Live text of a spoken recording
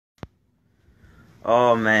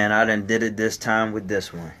Oh man, I done did it this time with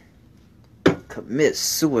this one. Commit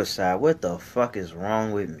suicide. What the fuck is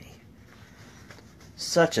wrong with me?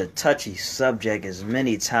 Such a touchy subject as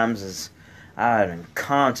many times as I done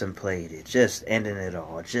contemplated. Just ending it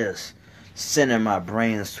all. Just sending my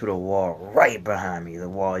brains to the wall right behind me. The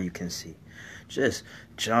wall you can see. Just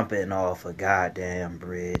jumping off a goddamn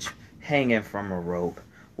bridge. Hanging from a rope.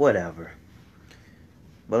 Whatever.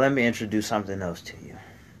 But let me introduce something else to you.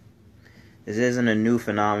 This isn't a new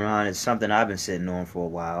phenomenon. It's something I've been sitting on for a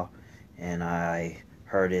while. And I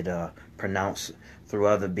heard it pronounced through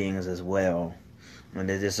other beings as well. And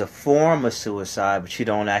it is a form of suicide, but you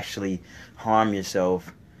don't actually harm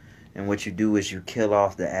yourself. And what you do is you kill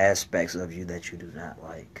off the aspects of you that you do not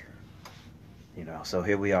like. So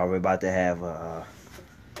here we are. We're about to have a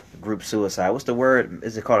group suicide. What's the word?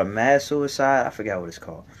 Is it called a mass suicide? I forgot what it's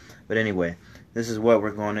called. But anyway, this is what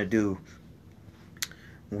we're going to do.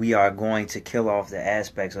 We are going to kill off the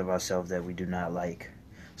aspects of ourselves that we do not like.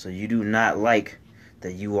 So you do not like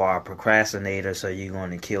that you are a procrastinator, so you're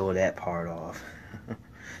going to kill that part off.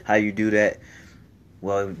 How you do that?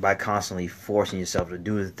 Well, by constantly forcing yourself to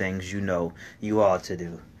do the things you know you ought to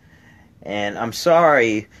do. And I'm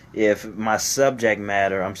sorry if my subject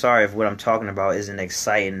matter, I'm sorry if what I'm talking about isn't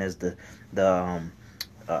exciting as the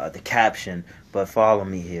caption, but follow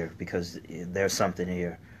me here because there's something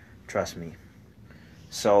here. Trust me.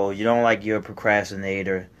 So you don't like you're a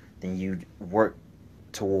procrastinator, then you work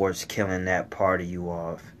towards killing that part of you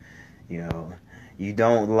off. You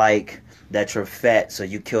don't like that you're fat, so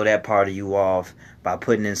you kill that part of you off by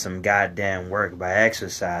putting in some goddamn work, by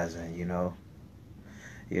exercising.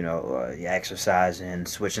 Exercising,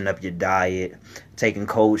 switching up your diet, taking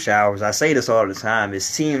cold showers. I say this all the time. It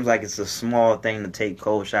seems like it's a small thing to take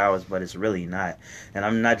cold showers, but it's really not. And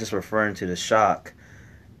I'm not just referring to the shock.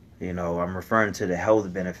 I'm referring to the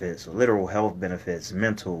health benefits, literal health benefits,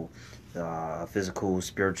 mental, physical,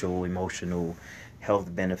 spiritual, emotional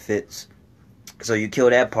health benefits. So you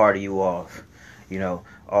kill that part of you off.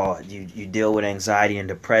 You deal with anxiety and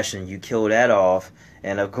depression. You kill that off.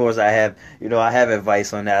 And of course, I have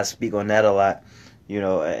advice on that. I speak on that a lot.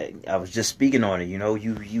 I was just speaking on it.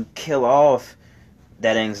 You kill off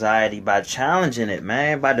that anxiety by challenging it,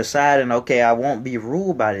 man, by deciding, okay, I won't be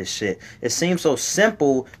ruled by this shit. It seems so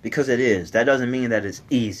simple because it is. That doesn't mean that it's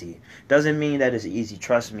easy. Doesn't mean that it's easy.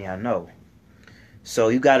 Trust me, I know. So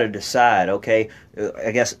you got to decide, okay? I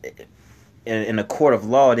guess in a court of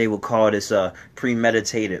law, they would call this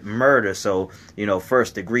premeditated murder. So,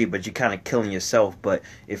 first degree, but you're kind of killing yourself. But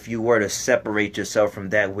if you were to separate yourself from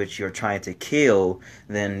that which you're trying to kill,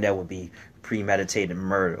 then that would be premeditated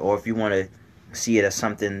murder. Or if you want to see it as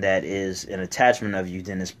something that is an attachment of you,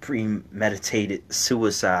 then it's premeditated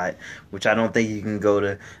suicide, which I don't think you can go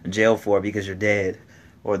to jail for because you're dead,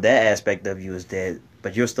 or that aspect of you is dead,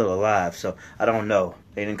 but you're still alive. So I don't know.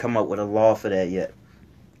 They didn't come up with a law for that yet.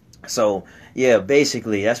 So yeah,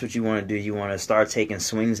 basically that's what you want to do. You want to start taking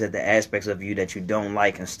swings at the aspects of you that you don't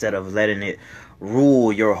like instead of letting it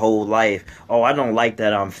rule your whole life. Oh, I don't like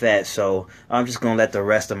that I'm fat, so I'm just gonna let the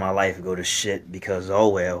rest of my life go to shit because oh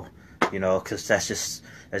well. Because that's just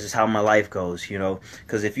how my life goes,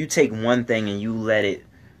 because if you take one thing and you let it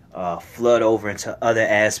flood over into other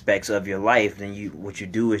aspects of your life, then what you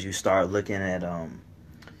do is you start looking at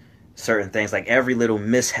certain things, like every little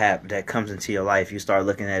mishap that comes into your life, you start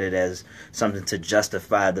looking at it as something to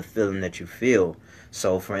justify the feeling that you feel.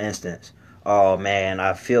 So for instance, oh man,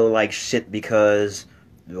 I feel like shit because,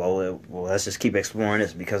 well let's just keep exploring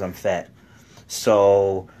this, because I'm fat.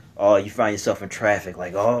 So you find yourself in traffic,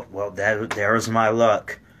 like, oh, well, there's my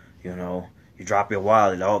luck. You drop your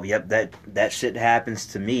wallet. Oh, yep, that shit happens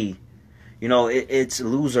to me. It's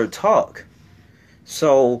loser talk.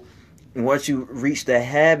 So once you reach the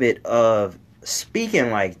habit of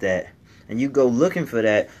speaking like that, and you go looking for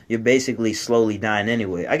that, you're basically slowly dying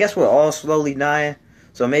anyway. I guess we're all slowly dying.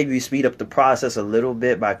 So maybe you speed up the process a little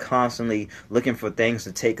bit by constantly looking for things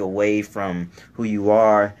to take away from who you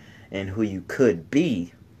are and who you could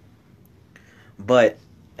be. But,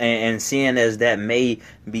 and seeing as that may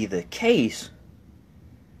be the case,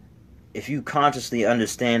 if you consciously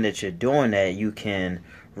understand that you're doing that, you can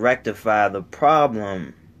rectify the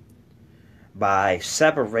problem by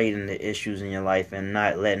separating the issues in your life and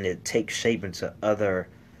not letting it take shape into other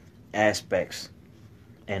aspects.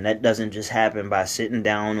 And that doesn't just happen by sitting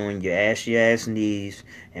down on your ass knees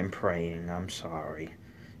and praying. I'm sorry.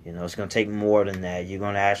 It's going to take more than that. You're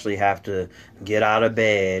going to actually have to get out of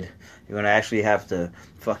bed. You're going to actually have to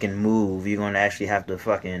fucking move. You're going to actually have to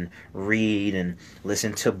fucking read and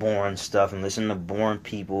listen to boring stuff and listen to boring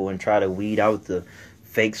people and try to weed out the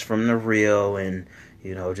fakes from the real and,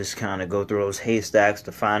 You know, just kind of go through those haystacks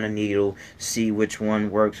to find a needle, see which one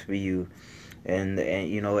works for you, and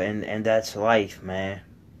you know, and that's life, man.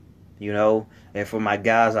 You know, and for my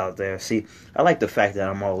guys out there, see, I like the fact that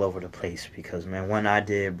I'm all over the place because, man, one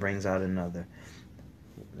idea brings out another.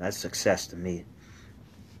 That's success to me.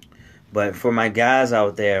 But for my guys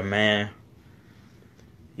out there, man,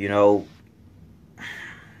 you know,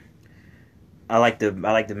 I like to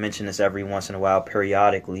mention this every once in a while,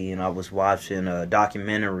 periodically. And I was watching a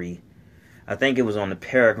documentary. I think it was on the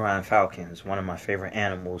peregrine falcons, one of my favorite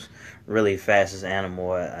animals, really fastest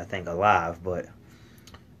animal I think alive. But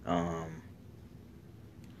um,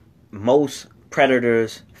 most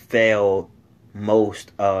predators fail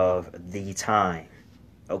most of the time.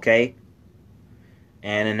 Okay,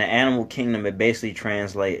 and in the animal kingdom, it basically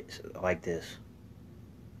translates like this.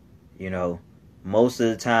 You know, most of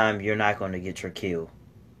the time you're not going to get your kill,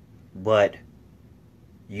 but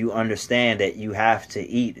you understand that you have to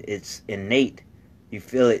eat. It's innate. You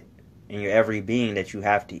feel it in your every being that you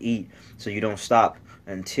have to eat, so you don't stop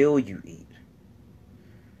until you eat.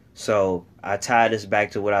 So I tie this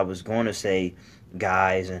back to what I was going to say,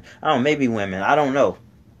 guys, and I don't know, maybe women. I don't know.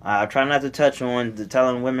 I try not to touch on the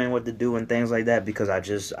telling women what to do and things like that because I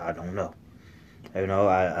don't know. You know,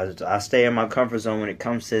 I stay in my comfort zone when it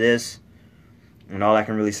comes to this. And all I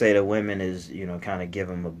can really say to women is, you know, kind of give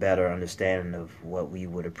them a better understanding of what we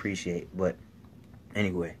would appreciate. But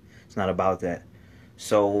anyway, it's not about that.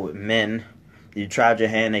 So men, you tried your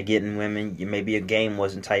hand at getting women. Maybe your game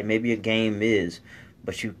wasn't tight. Maybe your game is.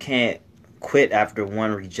 But you can't quit after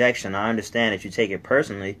one rejection. I understand that you take it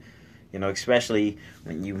personally, you know, especially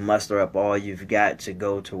when you muster up all you've got to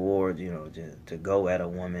go toward, you know, to go at a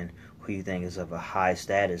woman who you think is of a high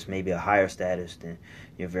status, maybe a higher status than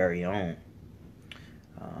your very own.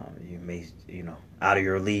 You may, you know, out of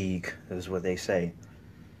your league is what they say.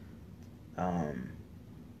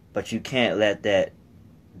 But you can't let that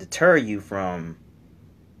deter you from,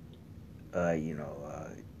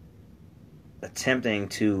 attempting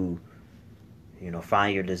to, you know,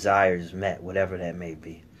 find your desires met, whatever that may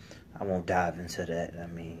be. I won't dive into that. I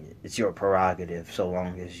mean, it's your prerogative so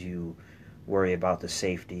long as you worry about the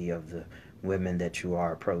safety of the women that you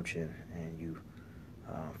are approaching and you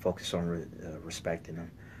focus on respecting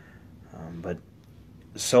them. But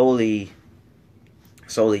solely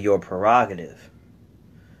your prerogative.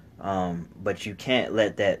 But you can't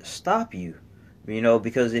let that stop you. You know,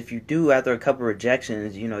 because if you do, after a couple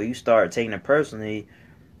rejections, you know, you start taking it personally,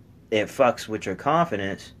 it fucks with your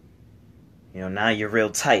confidence. You know, now you're real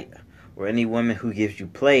tight. Or any woman who gives you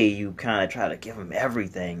play, you kind of try to give them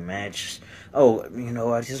everything, man. Just, oh, you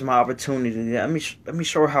know, it's just my opportunity. Let me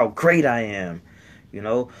show her how great I am, you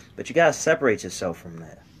know. But you gotta separate yourself from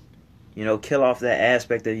that. You know, kill off that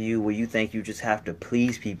aspect of you where you think you just have to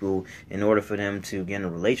please people in order for them to get in a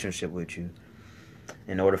relationship with you,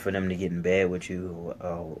 in order for them to get in bed with you,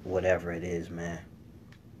 or whatever it is, man.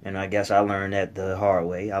 And I guess I learned that the hard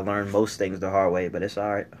way. I learned most things the hard way, but it's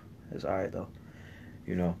alright. It's alright though.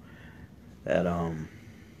 You know, that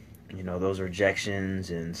you know, those rejections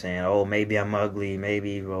and saying, oh, maybe I'm ugly,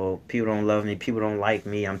 maybe, well, people don't love me, people don't like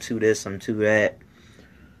me, I'm too this, I'm too that.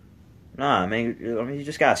 Nah, man, you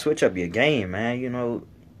just gotta switch up your game, man. You know,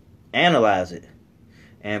 analyze it.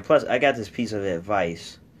 And plus, I got this piece of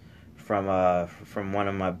advice from one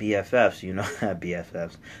of my BFFs. You know,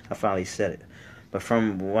 BFFs. I finally said it, but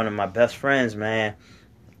from one of my best friends, man.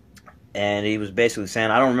 And he was basically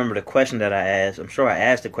saying, I don't remember the question that I asked. I'm sure I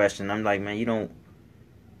asked the question. I'm like, man, I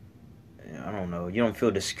don't know, you don't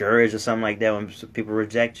feel discouraged or something like that when people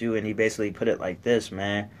reject you. And he basically put it like this,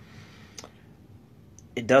 man.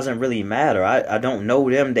 It doesn't really matter. I don't know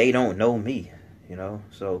them. They don't know me. You know?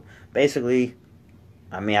 So, basically,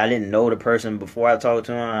 I mean, I didn't know the person before I talked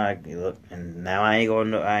to him. And now I ain't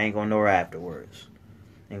gonna know her afterwards.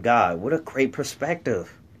 And God, what a great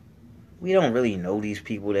perspective. We don't really know these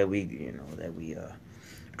people that we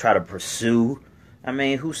try to pursue. I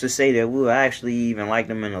mean, who's to say that we'll actually even like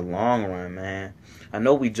them in the long run, man? I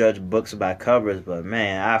know we judge books by covers, but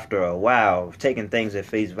man, after a while, taking things at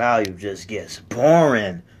face value just gets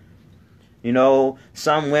boring. You know,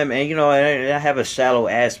 some women, and you know, I have a shallow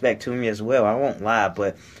aspect to me as well. I won't lie,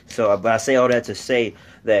 but I say all that to say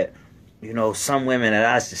that, you know, some women that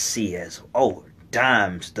I just see as, oh,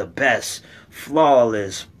 dimes, the best,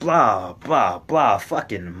 flawless, blah, blah, blah,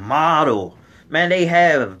 fucking model. Man, they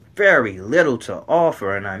have very little to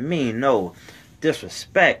offer, and I mean no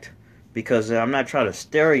disrespect, because I'm not trying to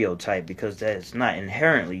stereotype, because that's not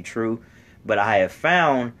inherently true, but I have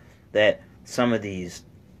found that some of these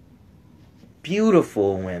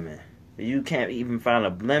beautiful women, you can't even find a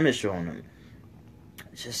blemish on them,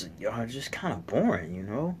 just kind of boring, you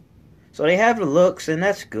know. So they have the looks, and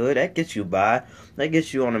that's good. That gets you by. That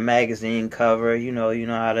gets you on a magazine cover. You know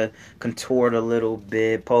how to contort a little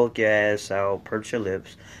bit, poke your ass out, perch your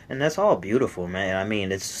lips, and that's all beautiful, man. I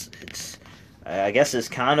mean, it's. I guess it's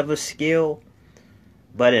kind of a skill,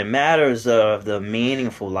 but in matters of the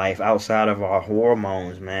meaningful life outside of our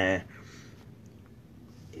hormones, man.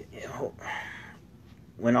 You know,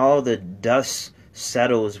 when all the dust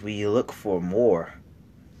settles, we look for more.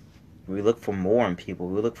 We look for more in people.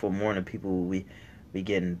 We look for more in the people we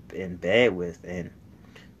get in bed with. And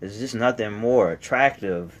there's just nothing more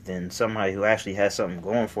attractive than somebody who actually has something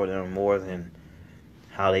going for them more than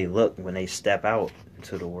how they look when they step out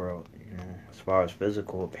into the world, you know, as far as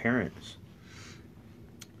physical appearance.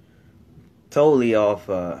 Totally off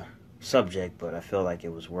subject, but I feel like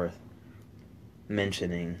it was worth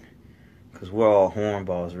mentioning because we're all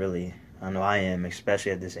hornballs, really. I know I am,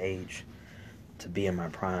 especially at this age, to be in my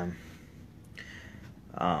prime.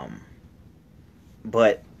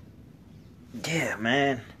 But yeah,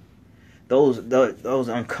 man, those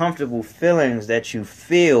uncomfortable feelings that you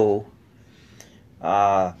feel, you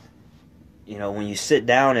know, when you sit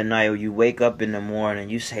down at night or you wake up in the morning,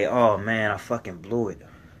 you say, "Oh man, I fucking blew it.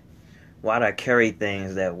 Why'd I carry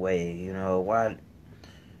things that way? Why'd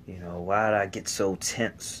I get so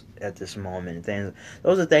tense at this moment?" Things.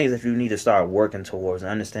 Those are things that you need to start working towards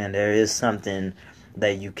and understand there is something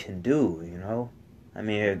that you can do. You know. I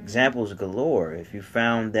mean, examples galore. If you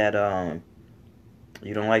found that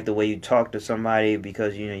you don't like the way you talk to somebody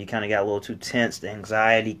because you kind of got a little too tense, the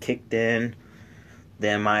anxiety kicked in,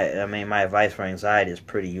 then my advice for anxiety is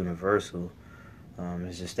pretty universal.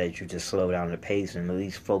 It's just that you just slow down the pace and at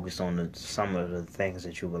least focus on some of the things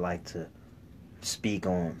that you would like to speak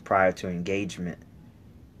on prior to engagement.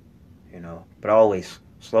 You know, but always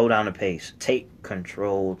slow down the pace. Take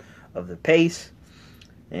control of the pace.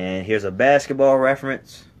 And here's a basketball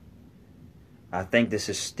reference. I think this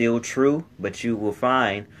is still true, but you will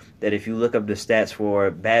find that if you look up the stats for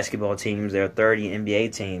basketball teams, there are 30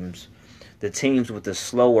 NBA teams. The teams with the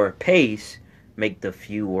slower pace make the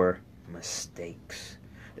fewer mistakes.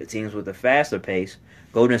 The teams with the faster pace,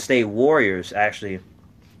 Golden State Warriors actually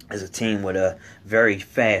is a team with a very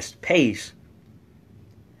fast pace,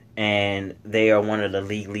 and they are one of the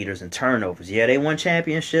league leaders in turnovers. Yeah, they won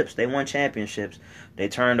championships. They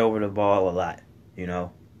turned over the ball a lot, you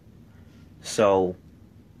know. So,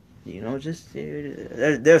 you know, just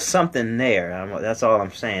there's something there. That's all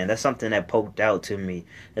I'm saying. That's something that poked out to me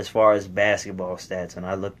as far as basketball stats, and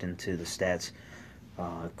I looked into the stats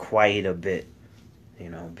quite a bit, you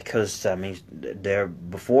know, because I mean,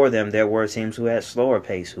 before them there were teams who had slower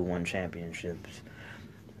pace who won championships.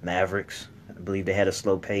 Mavericks, I believe they had a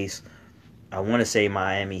slow pace. I want to say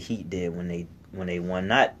Miami Heat did when they won.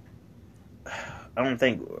 Not, I don't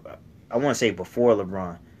think. I want to say before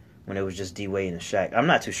LeBron, when it was just D Wade and Shaq. I'm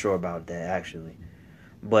not too sure about that actually,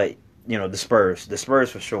 but you know the Spurs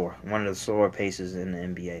for sure, one of the slower paces in the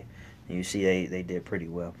NBA. And you see they did pretty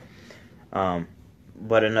well.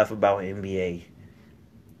 But enough about NBA.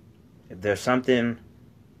 If there's something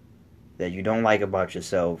that you don't like about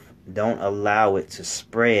yourself, don't allow it to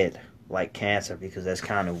spread like cancer, because that's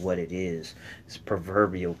kind of what it is. It's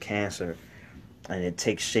proverbial cancer, and it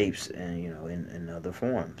takes shapes and in other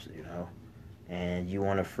forms, you know. And you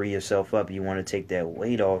want to free yourself up. You want to take that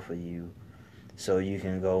weight off of you, so you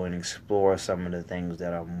can go and explore some of the things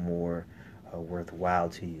that are more worthwhile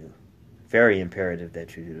to you. Very imperative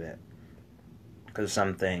that you do that, because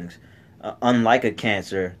some things, unlike a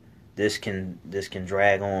cancer, this can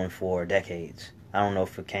drag on for decades. I don't know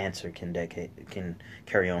if a cancer can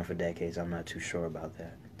carry on for decades. I'm not too sure about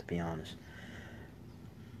that, to be honest.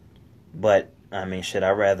 But I mean, should I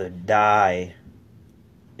rather die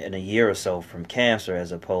in a year or so from cancer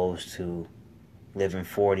as opposed to living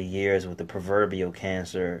 40 years with the proverbial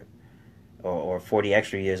cancer, or 40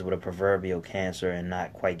 extra years with a proverbial cancer and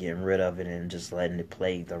not quite getting rid of it and just letting it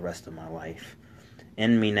plague the rest of my life?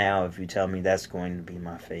 End me now if you tell me that's going to be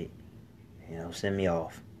my fate. You know, send me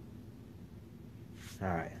off. All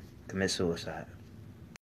right, commit suicide.